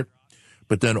for it.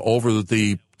 But then over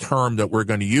the term that we're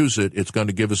going to use it, it's going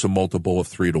to give us a multiple of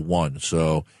 3-to-1.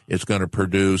 So it's going to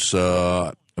produce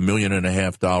 $1.5 million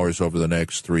over the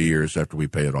next 3 years after we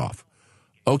pay it off.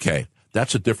 Okay,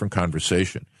 that's a different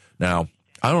conversation. Now,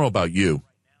 I don't know about you.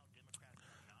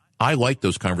 I like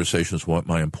those conversations with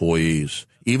my employees,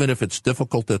 even if it's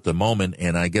difficult at the moment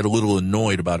and I get a little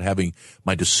annoyed about having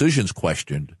my decisions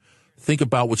questioned. Think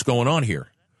about what's going on here.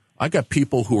 I got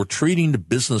people who are treating the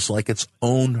business like it's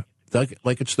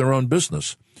their own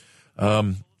business.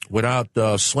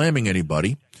 Without slamming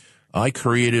anybody, I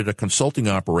created a consulting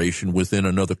operation within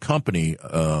another company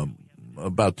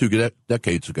about 2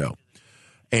 decades ago.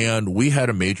 And we had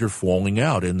a major falling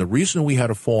out. And the reason we had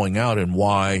a falling out and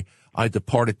why I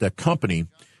departed that company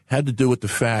had to do with the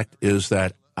fact is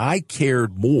that I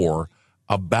cared more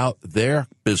about their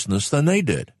business than they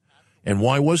did. And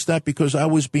why was that? Because I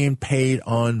was being paid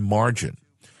on margin.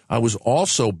 I was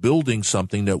also building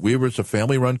something that we were as a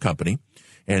family-run company,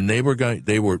 and they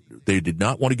did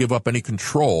not want to give up any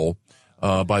control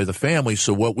by the family.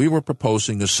 So what we were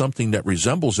proposing is something that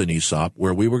resembles an ESOP,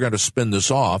 where we were going to spin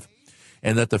this off,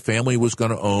 and that the family was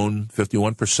going to own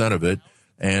 51% of it,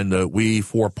 and we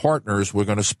 4 partners were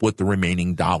going to split the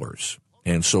remaining dollars.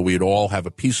 And so we'd all have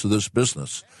a piece of this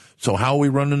business. So how are we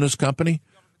running this company?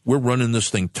 We're running this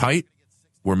thing tight.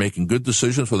 We're making good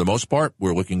decisions for the most part.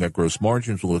 We're looking at gross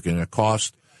margins. We're looking at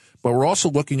cost. But we're also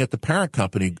looking at the parent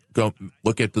company,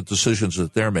 look at the decisions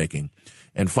that they're making.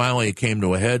 And finally, it came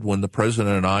to a head when the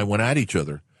president and I went at each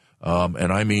other.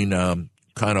 And I mean,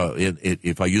 kind of,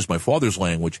 if I use my father's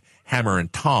language, hammer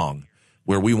and tong,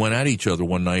 where we went at each other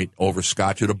one night over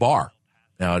scotch at a bar.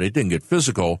 Now, it didn't get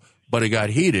physical, but it got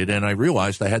heated, and I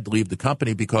realized I had to leave the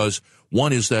company because,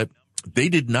 one is that they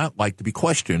did not like to be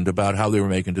questioned about how they were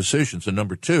making decisions, and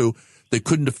number 2, they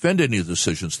couldn't defend any of the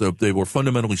decisions. They were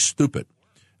fundamentally stupid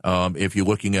if you're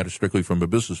looking at it strictly from a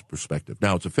business perspective.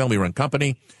 Now, it's a family-run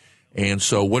company, and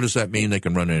so what does that mean? They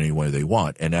can run it any way they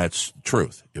want, and that's the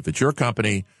truth. If it's your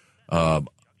company,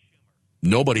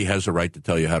 nobody has a right to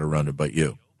tell you how to run it but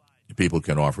you. People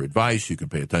can offer advice, you can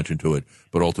pay attention to it,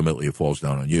 but ultimately it falls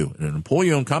down on you. In an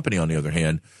employee-owned company, on the other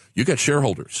hand, you got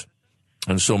shareholders.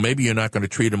 And so maybe you're not going to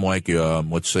treat them like,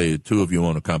 let's say, 2 of you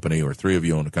own a company or 3 of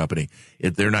you own a company.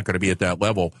 They're not going to be at that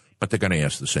level, but they're going to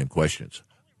ask the same questions.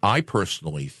 I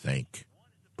personally think,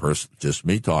 just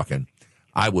me talking,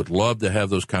 I would love to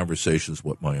have those conversations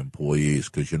with my employees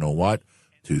because you know what?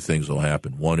 2 things will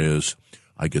happen. One is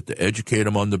I get to educate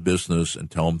them on the business and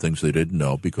tell them things they didn't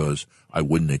know because I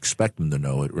wouldn't expect them to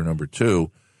know it. Or number 2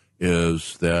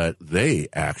 is that they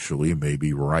actually may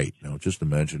be right. Now, just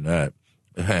imagine that.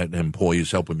 Had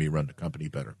employees helping me run the company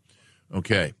better.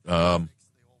 Okay.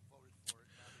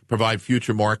 Provide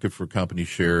future market for company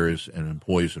shares and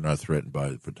employees are not threatened by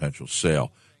the potential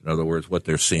sale. In other words, what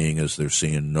they're seeing is they're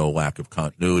seeing no lack of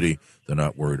continuity. They're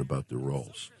not worried about their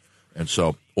roles. And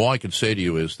so all I can say to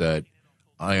you is that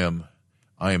I am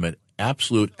an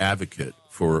absolute advocate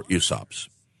for ESOPs.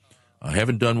 I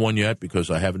haven't done one yet because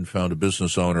I haven't found a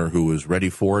business owner who is ready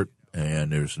for it,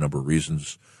 and there's a number of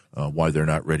reasons why they're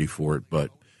not ready for it.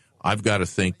 But I've got to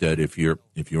think that if you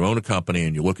own a company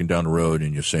and you're looking down the road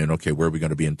and you're saying, okay, where are we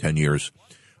going to be in 10 years?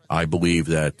 I believe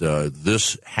that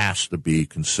this has to be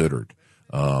considered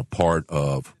part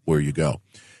of where you go.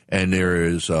 And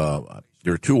there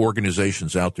are 2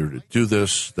 organizations out there that do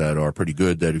this that are pretty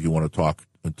good. That if you want to talk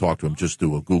to them, just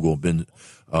do a Google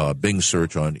Bing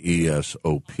search on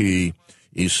ESOP,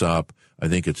 ESOP. I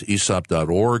think it's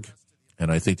ESOP.org,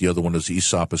 and I think the other one is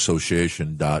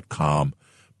ESOPassociation.com.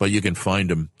 But you can find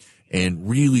them and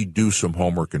really do some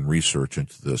homework and research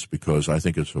into this because I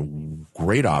think it's a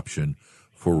great option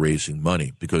for raising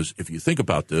money. Because if you think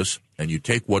about this and you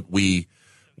take what we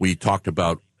talked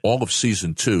about all of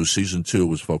season 2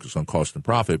 was focused on cost and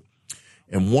profit.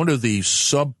 And one of the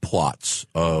subplots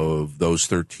of those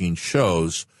 13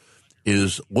 shows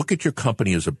is look at your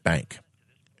company as a bank.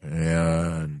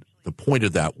 And the point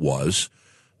of that was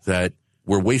that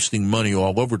we're wasting money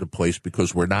all over the place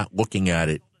because we're not looking at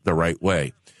it the right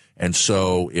way. And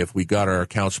so if we got our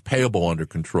accounts payable under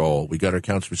control, we got our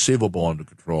accounts receivable under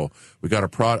control, we got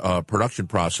our production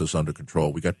process under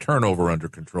control, we got turnover under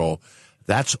control,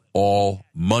 that's all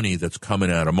money that's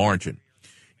coming out of margin.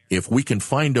 If we can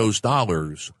find those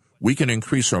dollars, we can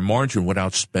increase our margin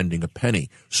without spending a penny.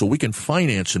 So we can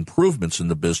finance improvements in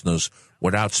the business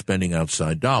without spending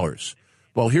outside dollars.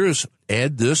 Well,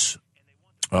 add this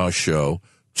show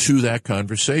to that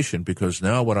conversation because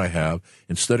now what I have,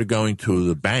 instead of going to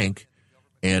the bank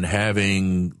and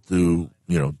having to,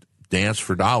 dance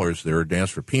for dollars there or dance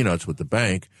for peanuts with the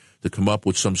bank to come up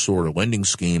with some sort of lending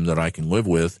scheme that I can live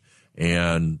with,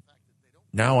 and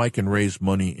now I can raise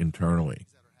money internally.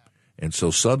 And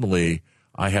so suddenly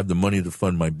I have the money to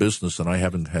fund my business and I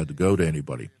haven't had to go to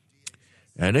anybody.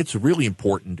 And it's really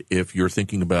important if you're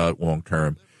thinking about long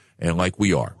term, and like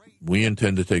we are. We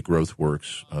intend to take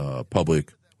GrowthWorks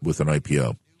public with an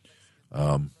IPO.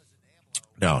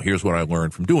 Now, here's what I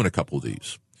learned from doing a couple of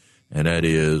these, and that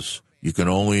is you can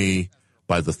only,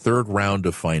 by the 3rd round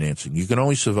of financing, you can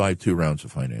only survive 2 rounds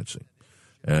of financing.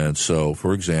 And so,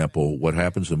 for example, what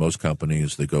happens in most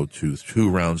companies, they go to 2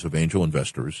 rounds of angel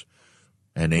investors,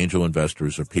 and angel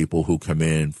investors are people who come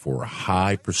in for a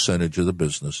high percentage of the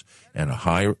business and a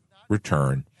high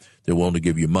return. They're willing to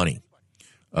give you money.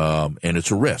 And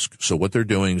it's a risk. So what they're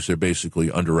doing is they're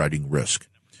basically underwriting risk.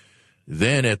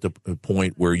 Then at the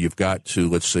point where you've got to,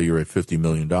 let's say you're at $50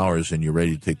 million and you're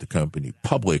ready to take the company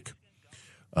public,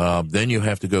 then you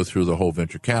have to go through the whole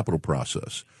venture capital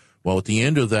process. Well, at the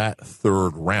end of that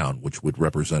 3rd round, which would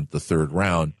represent the 3rd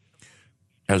round,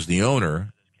 as the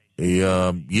owner,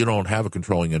 you don't have a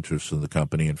controlling interest in the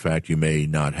company. In fact, you may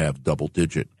not have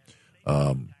double-digit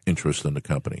interest in the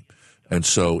company. And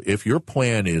so if your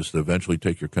plan is to eventually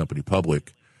take your company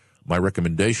public, my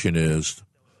recommendation is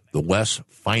the less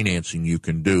financing you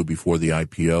can do before the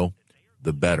IPO,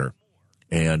 the better.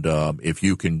 And if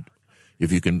you can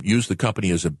use the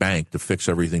company as a bank to fix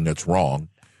everything that's wrong,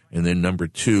 and then number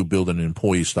 2, build an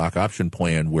employee stock option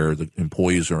plan where the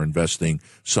employees are investing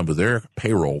some of their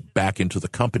payroll back into the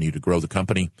company to grow the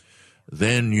company,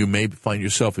 then you may find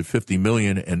yourself at $50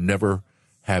 million and never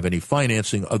have any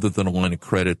financing other than a line of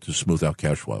credit to smooth out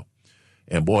cash flow.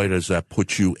 And boy, does that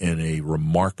put you in a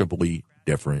remarkably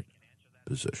different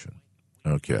position.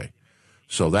 Okay.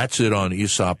 So that's it on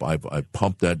ESOP. I've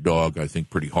pumped that dog, I think,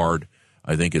 pretty hard.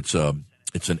 I think it's an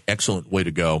excellent way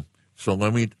to go. So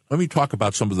let me talk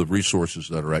about some of the resources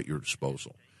that are at your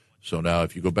disposal. So now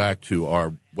if you go back to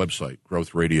our website,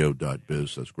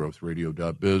 growthradio.biz, that's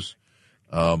growthradio.biz,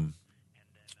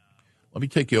 let me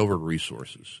take you over to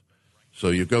resources. So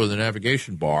you go to the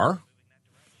navigation bar,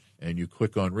 and you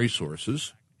click on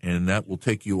resources, and that will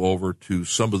take you over to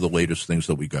some of the latest things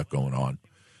that we got going on.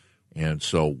 And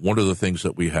so one of the things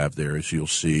that we have there is you'll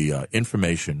see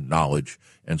information, knowledge,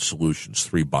 and solutions,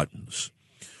 3 buttons.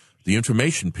 The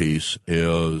information piece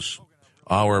is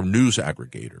our news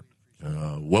aggregator.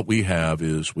 What we have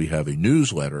is we have a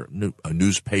newsletter, a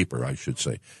newspaper, I should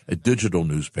say, a digital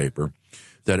newspaper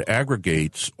that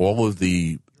aggregates all of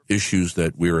the issues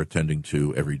that we're attending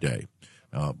to every day.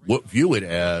 View it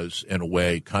as, in a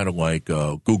way, kind of like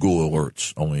Google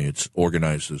Alerts, only it's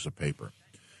organized as a paper.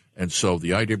 And so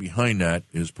the idea behind that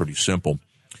is pretty simple.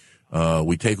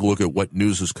 We take a look at what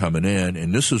news is coming in,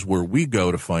 and this is where we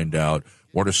go to find out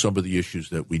what are some of the issues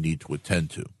that we need to attend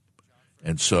to.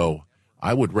 And so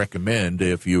I would recommend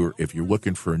if you're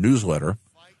looking for a newsletter,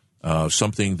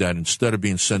 something that instead of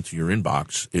being sent to your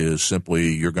inbox is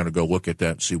simply you're going to go look at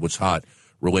that and see what's hot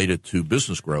related to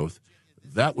business growth.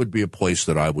 That would be a place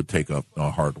that I would take a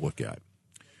hard look at.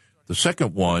 The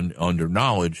second one under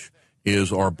knowledge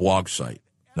is our blog site.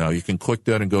 Now, you can click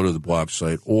that and go to the blog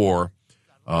site, or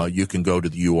you can go to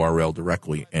the URL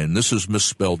directly. And this is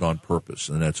misspelled on purpose,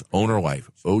 and that's OwnerLife,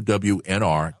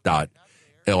 OWNR.LIFE.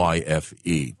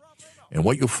 And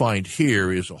what you'll find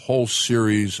here is a whole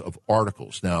series of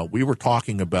articles. Now, we were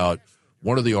talking about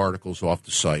one of the articles off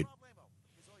the site,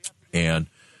 and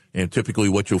typically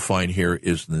what you'll find here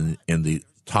is in the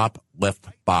top left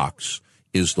box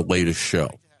is the latest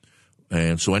show.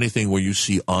 And so anything where you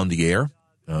see on the air,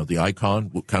 the icon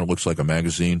kind of looks like a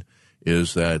magazine,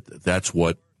 is that's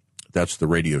the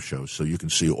radio show. So you can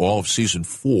see all of season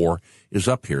 4 is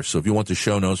up here. So if you want the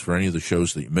show notes for any of the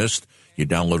shows that you missed, you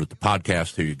download it, the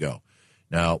podcast, here you go.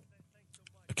 Now,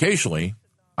 occasionally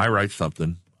I write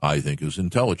something I think is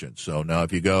intelligent. So now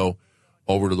if you go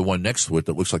over to the one next to it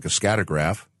that looks like a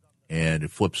scattergraph, and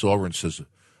it flips over and says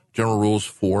General Rules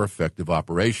for Effective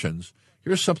Operations,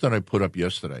 here's something I put up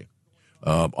yesterday.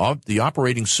 The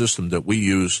operating system that we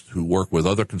use to work with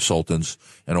other consultants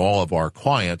and all of our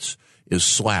clients is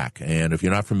Slack. And if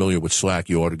you're not familiar with Slack,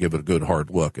 you ought to give it a good hard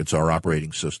look. It's our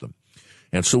operating system.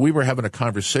 And so we were having a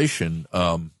conversation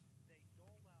over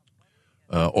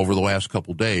the last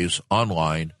couple days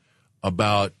online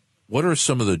about what are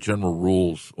some of the general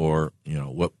rules, or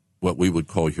what we would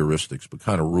call heuristics, but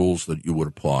kind of rules that you would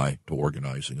apply to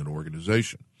organizing an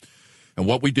organization. And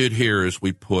what we did here is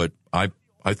we put, I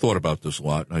thought about this a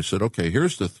lot, and I said, okay,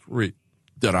 here's the 3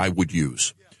 that I would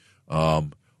use.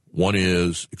 One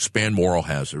is expand moral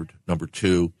hazard. Number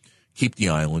 2, keep the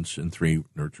islands. And 3,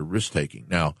 nurture risk-taking.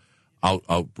 Now,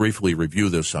 I'll briefly review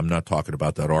this. I'm not talking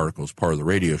about that article as part of the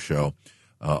radio show,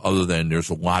 other than there's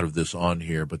a lot of this on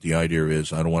here. But the idea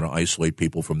is I don't want to isolate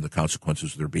people from the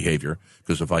consequences of their behavior,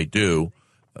 because if I do,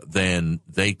 then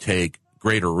they take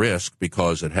greater risk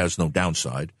because it has no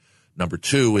downside. Number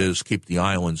 2 is keep the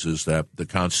islands, is that the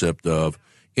concept of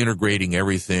integrating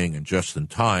everything and just in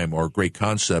time are great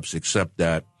concepts, except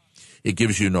that it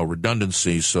gives you no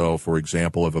redundancy. So, for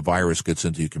example, if a virus gets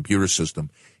into your computer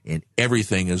system and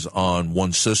everything is on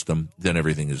one system, then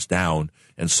everything is down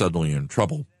and suddenly you're in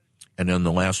trouble. And then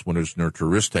the last one is nurture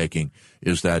risk-taking,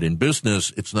 is that in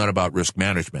business, it's not about risk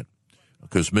management,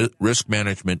 because risk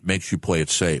management makes you play it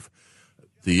safe.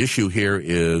 The issue here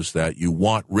is that you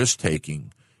want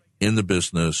risk-taking in the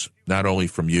business, not only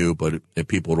from you, but at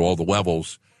people at all the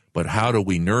levels. But how do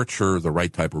we nurture the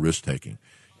right type of risk-taking?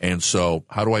 And so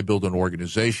how do I build an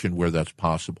organization where that's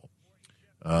possible?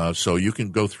 So you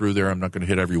can go through there. I'm not going to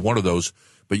hit every one of those,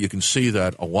 but you can see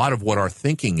that a lot of what our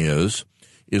thinking is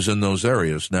in those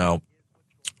areas. Now,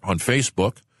 on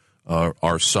Facebook,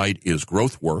 our site is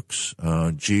GrowthWorks,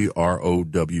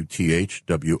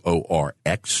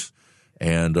 GrowthWorx.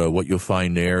 And what you'll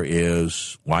find there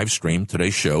is live stream.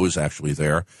 Today's show is actually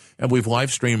there. And we've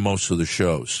live streamed most of the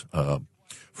shows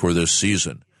for this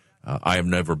season. I have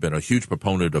never been a huge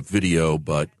proponent of video,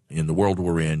 but in the world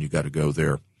we're in, you got to go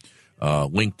there.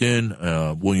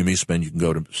 LinkedIn, William Eastman, you can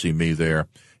go to see me there.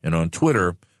 And on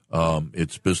Twitter,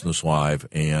 it's Business Live,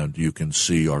 and you can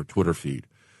see our Twitter feed.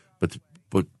 But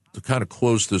to kind of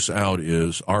close this out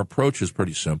is our approach is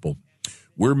pretty simple.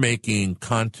 We're making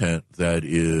content that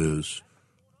is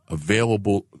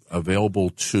available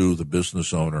to the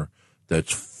business owner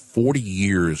that's 40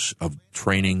 years of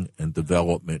training and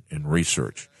development and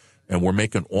research. And we're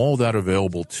making all that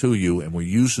available to you, and we're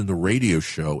using the radio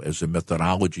show as a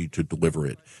methodology to deliver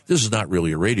it. This is not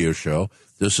really a radio show.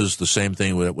 This is the same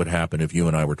thing that would happen if you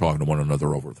and I were talking to one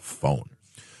another over the phone.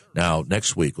 Now,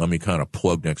 next week, let me kind of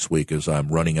plug next week as I'm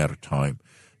running out of time.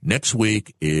 Next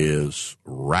week is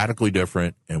radically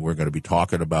different, and we're going to be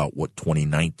talking about what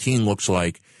 2019 looks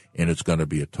like, and it's going to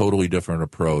be a totally different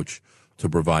approach to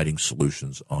providing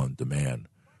solutions on demand.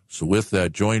 So with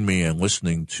that, join me in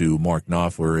listening to Mark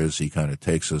Knopfler as he kind of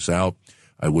takes us out.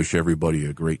 I wish everybody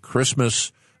a great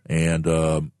Christmas, and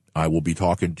I will be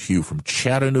talking to you from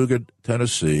Chattanooga,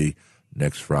 Tennessee,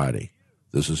 next Friday.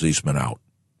 This is Eastman out.